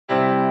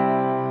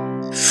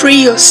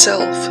Free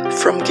yourself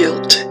from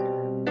guilt.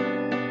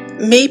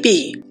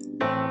 Maybe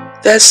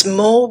there's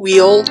more we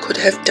all could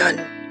have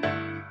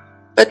done,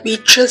 but we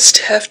just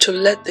have to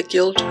let the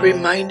guilt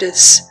remind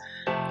us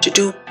to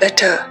do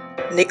better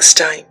next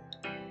time.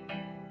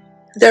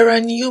 There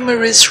are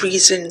numerous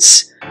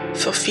reasons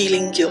for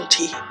feeling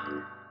guilty.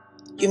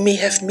 You may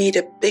have made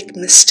a big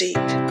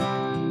mistake.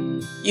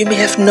 You may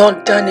have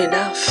not done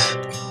enough.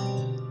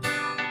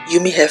 You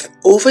may have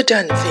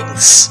overdone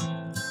things.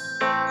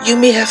 You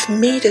may have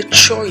made a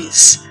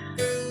choice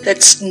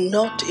that's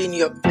not in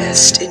your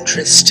best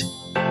interest.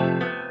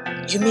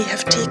 You may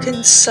have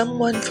taken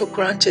someone for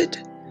granted.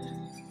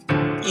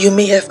 You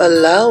may have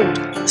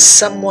allowed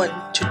someone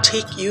to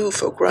take you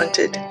for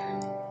granted.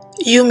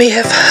 You may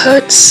have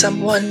hurt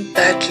someone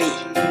badly.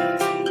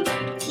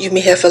 You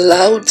may have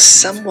allowed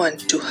someone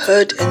to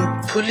hurt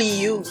and bully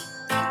you.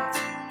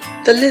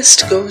 The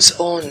list goes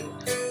on.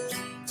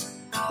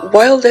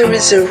 While there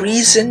is a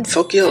reason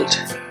for guilt,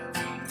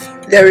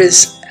 there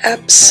is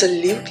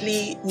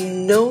absolutely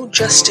no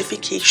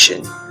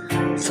justification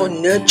for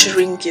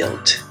nurturing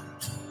guilt.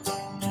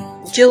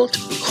 Guilt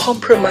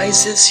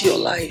compromises your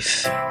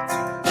life.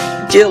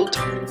 Guilt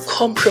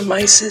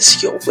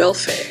compromises your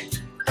welfare.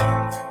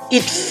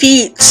 It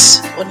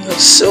feeds on your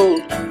soul.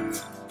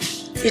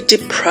 It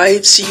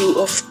deprives you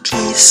of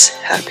peace,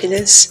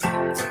 happiness,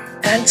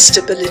 and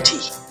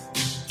stability.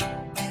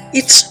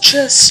 It's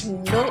just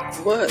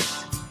not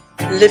worth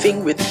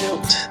living with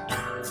guilt.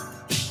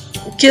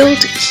 Guilt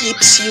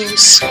keeps you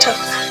stuck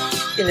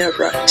in a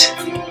rut.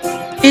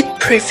 It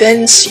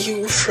prevents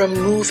you from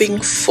moving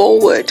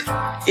forward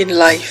in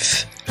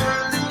life.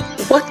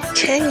 What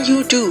can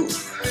you do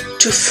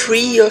to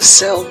free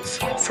yourself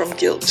from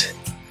guilt?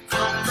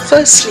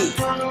 Firstly,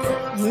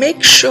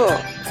 make sure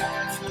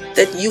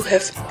that you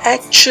have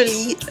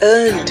actually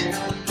earned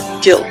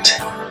guilt.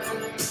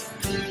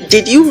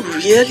 Did you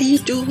really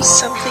do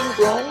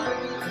something wrong?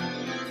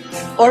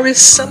 Or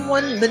is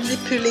someone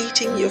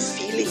manipulating your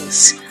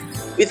feelings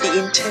with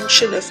the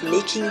intention of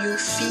making you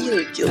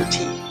feel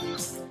guilty?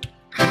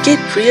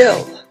 Get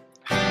real.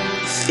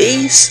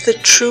 Face the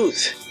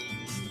truth.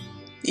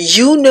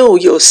 You know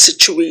your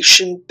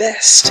situation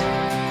best.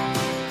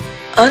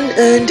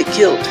 Unearned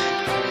guilt.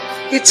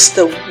 It's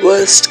the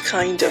worst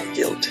kind of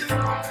guilt.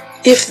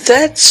 If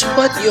that's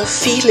what you're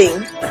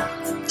feeling,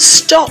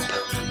 stop.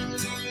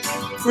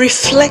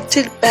 Reflect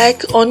it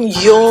back on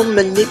your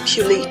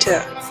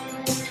manipulator.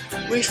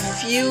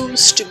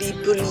 Refuse to be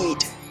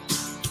bullied.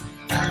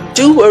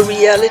 Do a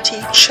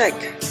reality check.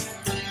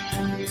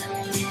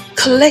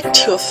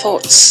 Collect your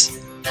thoughts.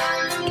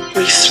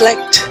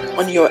 Reflect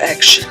on your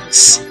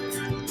actions.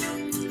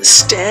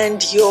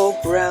 Stand your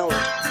ground.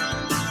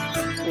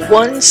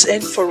 Once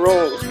and for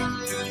all,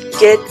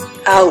 get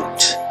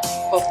out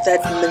of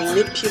that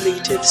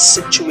manipulative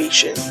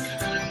situation.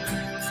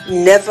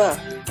 Never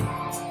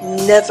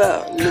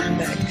look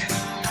back.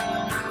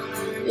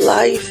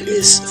 Life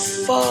is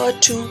far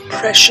too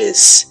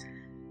precious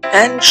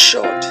and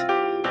short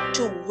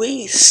to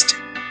waste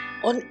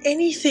on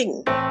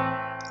anything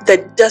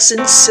that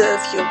doesn't serve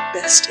your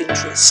best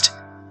interest.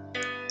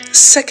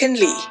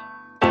 Secondly,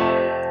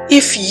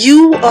 if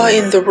you are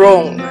in the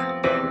wrong,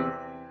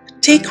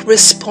 take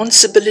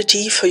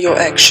responsibility for your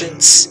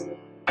actions.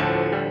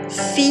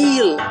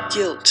 Feel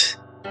guilt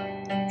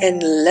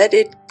and let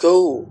it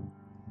go.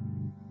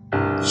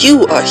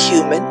 You are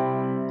human.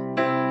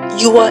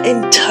 You are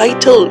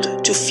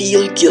entitled to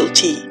feel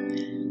guilty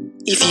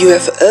if you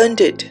have earned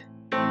it.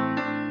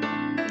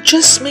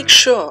 Just make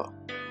sure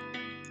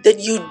that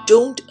you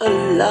don't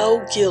allow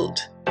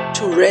guilt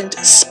to rent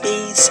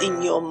space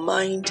in your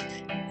mind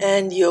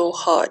and your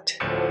heart.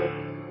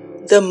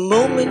 The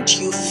moment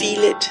you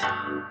feel it,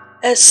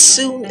 as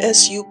soon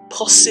as you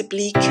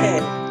possibly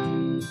can,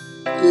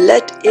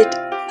 let it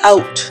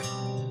out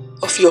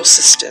of your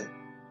system.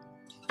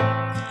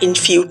 In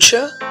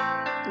future,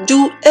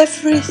 do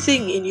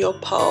everything in your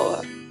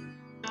power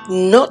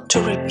not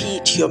to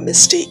repeat your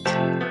mistake.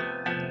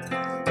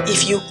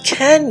 If you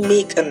can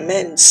make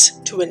amends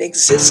to an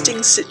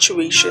existing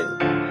situation,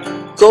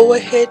 go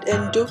ahead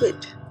and do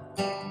it.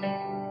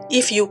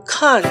 If you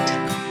can't,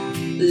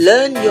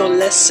 learn your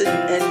lesson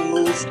and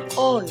move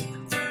on.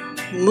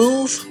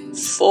 Move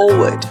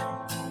forward.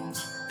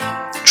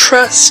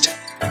 Trust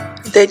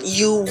that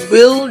you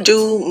will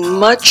do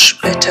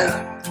much better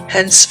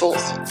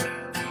henceforth.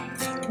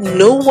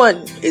 No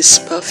one is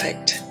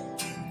perfect.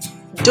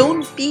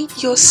 Don't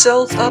beat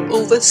yourself up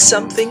over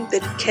something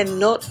that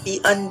cannot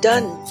be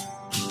undone.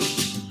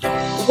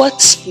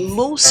 What's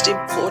most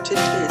important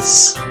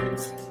is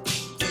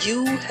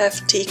you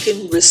have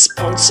taken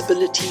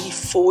responsibility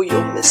for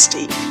your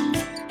mistake.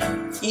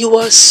 You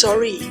are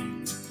sorry.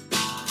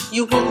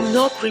 You will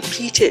not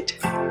repeat it.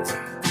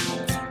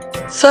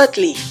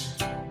 Thirdly,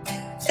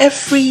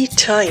 every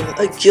time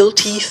a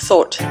guilty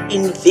thought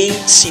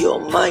invades your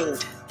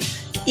mind,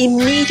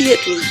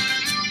 immediately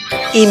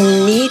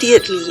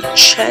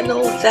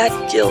channel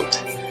that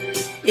guilt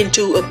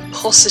into a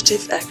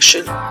positive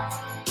action.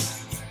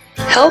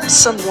 Help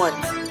someone.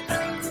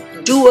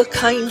 Do a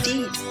kind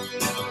deed.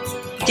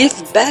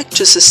 Give back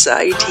to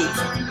society.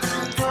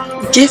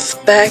 Give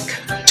back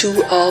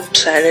to our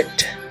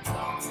planet.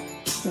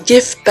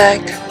 Give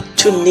back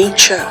to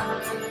nature.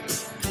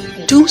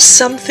 Do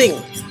something,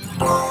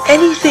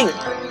 anything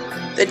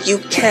that you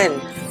can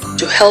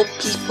to help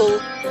people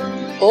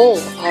or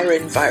our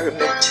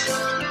environment.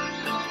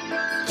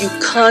 You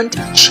can't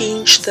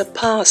change the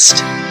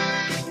past,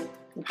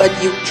 but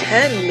you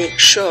can make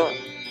sure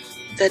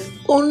that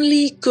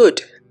only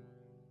good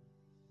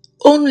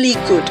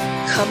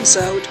comes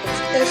out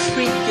of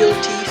every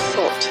guilty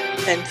thought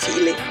and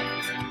feeling.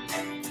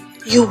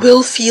 You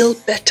will feel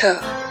better.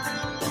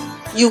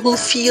 You will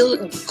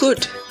feel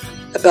good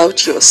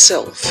about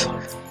yourself.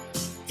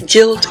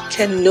 Guilt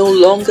can no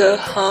longer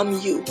harm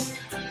you.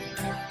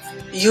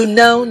 You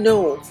now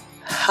know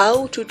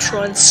how to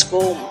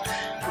transform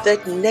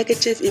that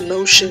negative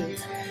emotion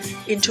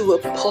into a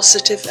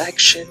positive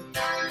action.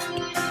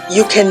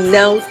 You can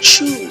now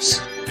choose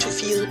to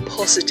feel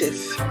positive.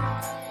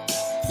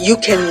 You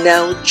can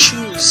now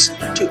choose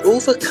to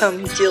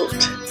overcome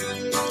guilt.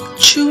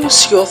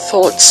 Choose your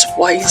thoughts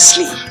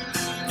wisely.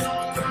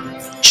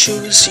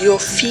 Choose your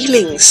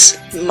feelings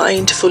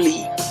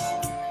mindfully.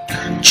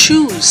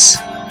 Choose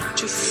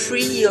to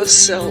free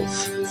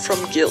yourself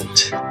from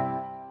guilt.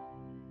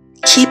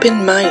 Keep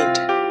in mind,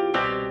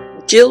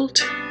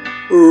 guilt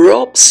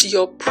robs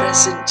your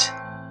present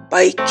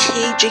by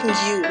caging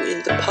you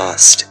in the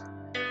past.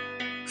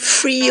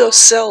 Free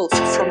yourself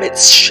from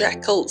its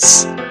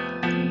shackles,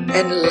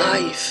 and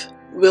life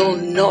will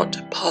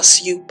not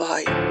pass you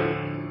by.